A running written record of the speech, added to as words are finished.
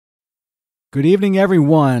Good evening,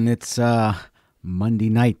 everyone. It's Monday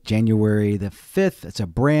night, January the 5th. It's a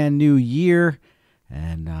brand new year,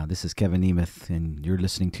 and this is Kevin Nemeth, and you're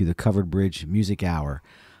listening to the Covered Bridge Music Hour.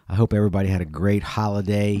 I hope everybody had a great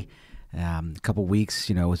holiday. A couple weeks,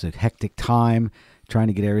 it was a hectic time trying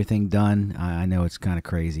to get everything done. I know it's kind of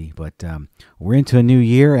crazy, but we're into a new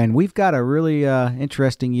year, and we've got a really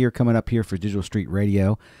interesting year coming up here for Digital Street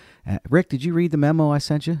Radio. Rick, did you read the memo I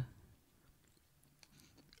sent you?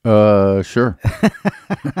 Sure.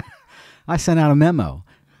 I sent out a memo.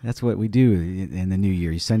 That's what we do in the new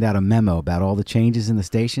year. You send out a memo about all the changes in the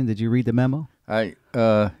station. Did you read the memo? Is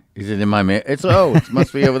it in my mail? It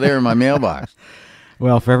must be over there in my mailbox.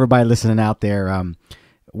 Well, for everybody listening out there,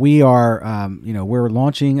 we are, we're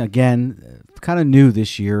launching again, kind of new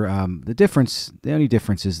this year. The only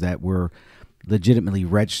difference is that we're legitimately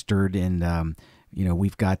registered and,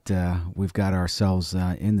 we've got ourselves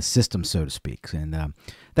in the system, so to speak, and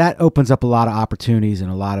that opens up a lot of opportunities and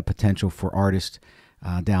a lot of potential for artists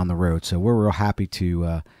down the road. So we're real happy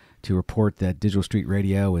to report that Digital Street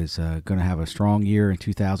Radio is going to have a strong year in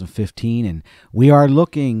 2015, and we are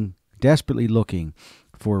desperately looking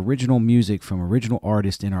for original music from original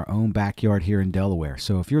artists in our own backyard here in Delaware.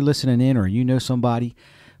 So if you're listening in or you know somebody,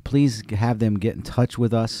 please have them get in touch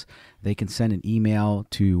with us. They can send an email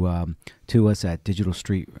to us at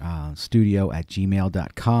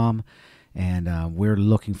digitalstreetstudio@gmail.com, and we're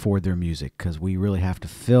looking for their music because we really have to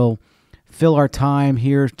fill our time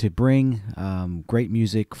here to bring great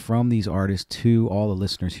music from these artists to all the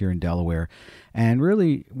listeners here in Delaware. And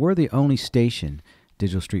really, we're the only station,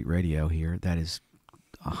 Digital Street Radio here, that is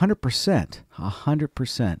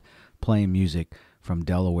 100% playing music from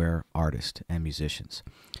Delaware artists and musicians.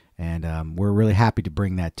 And we're really happy to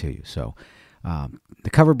bring that to you. So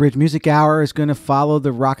the Covered Bridge Music Hour is going to follow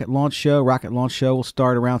the Rocket Launch Show. Rocket Launch Show will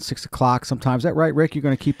start around 6 o'clock sometimes. Is that right, Rick? You're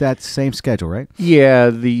going to keep that same schedule, right?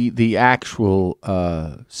 Yeah, the actual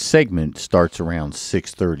segment starts around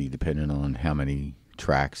 6:30, depending on how many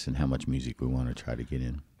tracks and how much music we want to try to get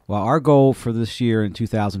in. Well, our goal for this year in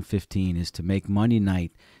 2015 is to make Monday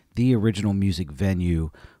night the original music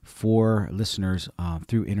venue for listeners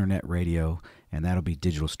through internet radio, and that'll be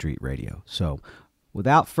Digital Street Radio. So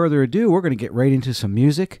without further ado, we're going to get right into some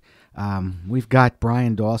music. We've got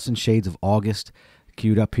Brian Dawson, Shades of August,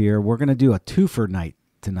 queued up here. We're going to do a twofer night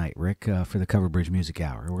tonight, Rick, for the Covered Bridge Music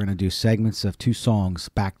Hour. We're going to do segments of two songs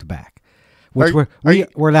back to back, which we're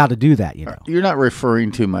allowed to do that, You're not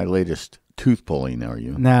referring to my latest tooth pulling, are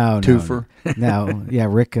you? No. Twofer? No. Yeah,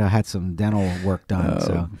 Rick had some dental work done,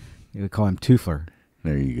 so we call him Twofer.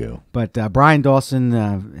 There you go. But Brian Dawson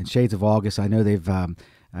and Shades of August, I know they've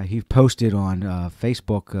he posted on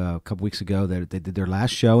Facebook a couple weeks ago that they did their last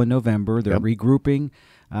show in November. They're regrouping,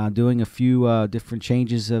 doing a few different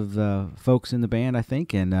changes of folks in the band, I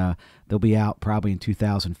think, and they'll be out probably in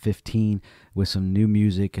 2015 with some new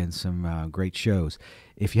music and some great shows.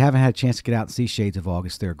 If you haven't had a chance to get out and see Shades of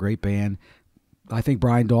August, they're a great band. I think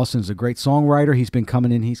Brian Dawson's a great songwriter. He's been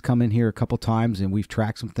coming in. He's come in here a couple times, and we've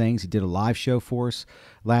tracked some things. He did a live show for us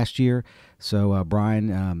last year. So,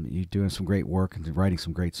 Brian, you're doing some great work and writing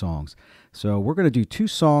some great songs. So we're going to do two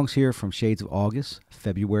songs here from Shades of August,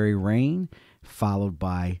 February Rain, followed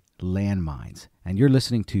by Landmines. And you're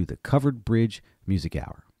listening to the Covered Bridge Music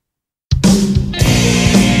Hour.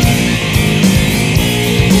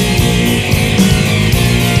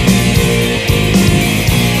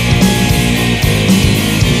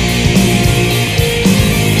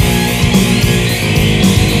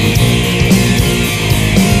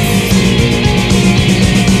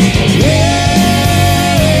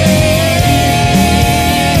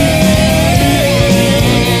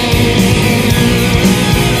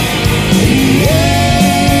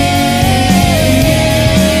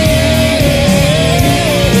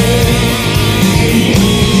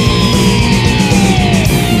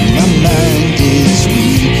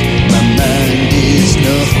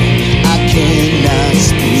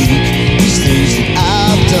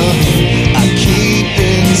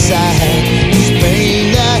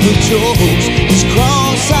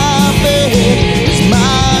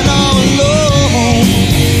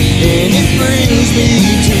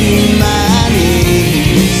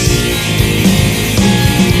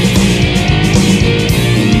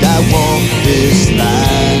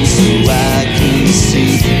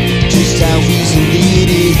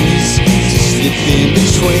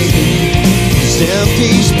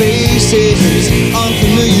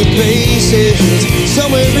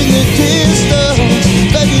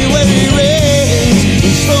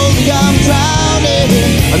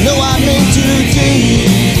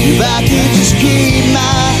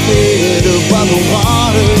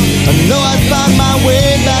 I know I'd find my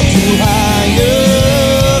way back to high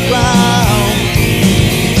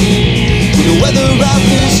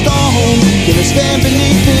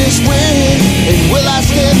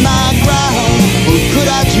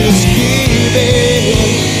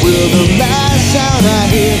the last sound I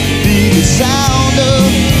hear be the sound of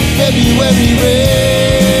February rain.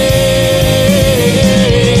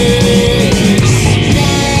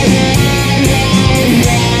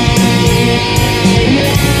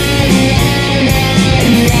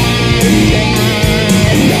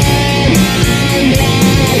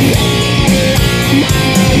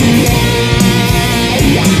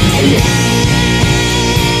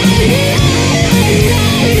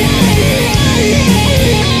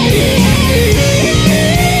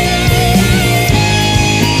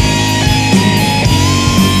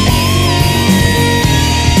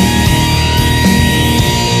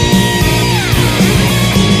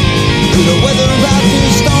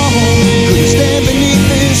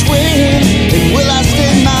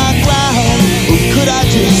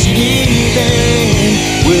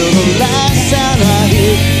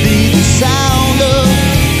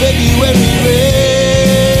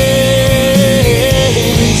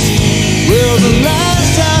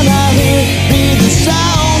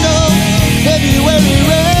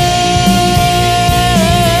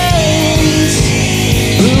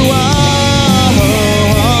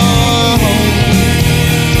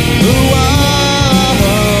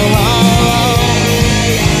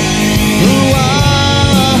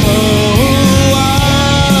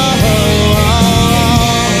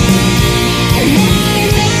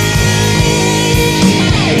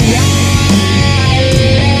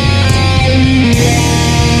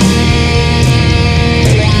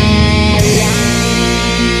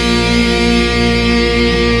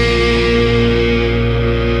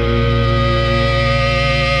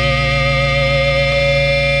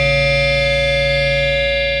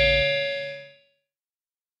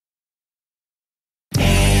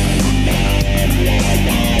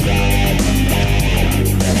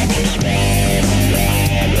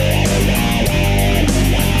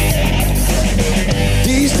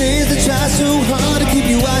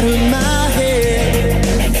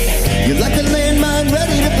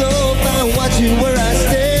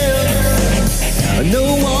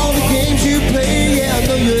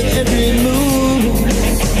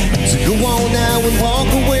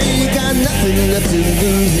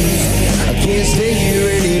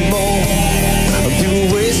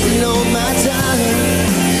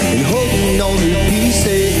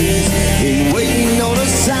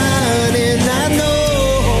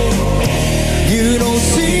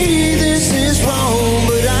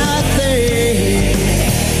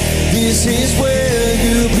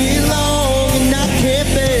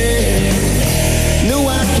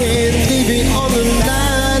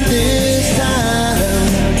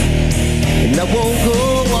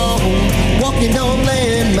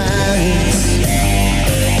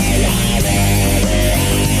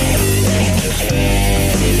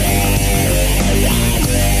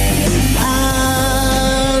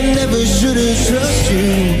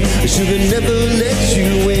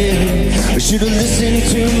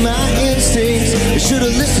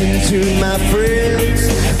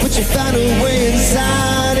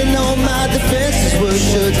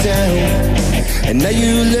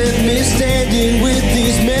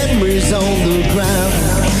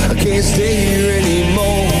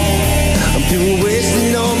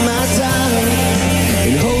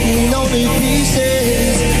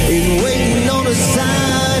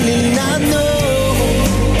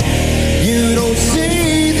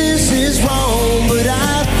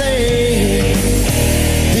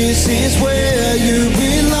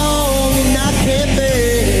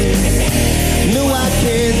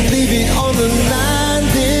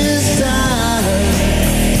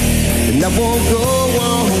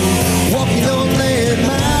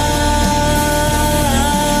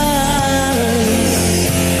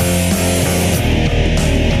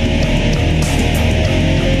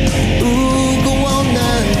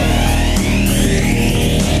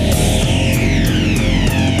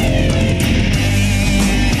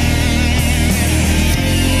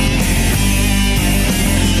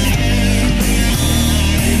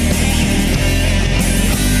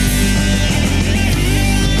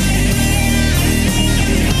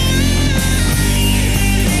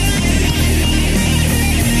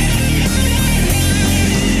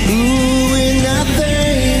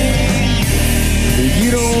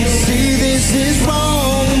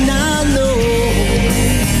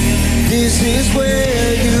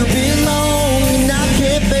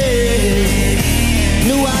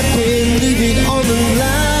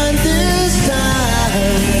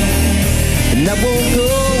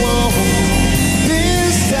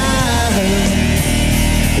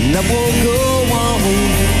 I won't go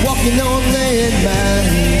on walking on that.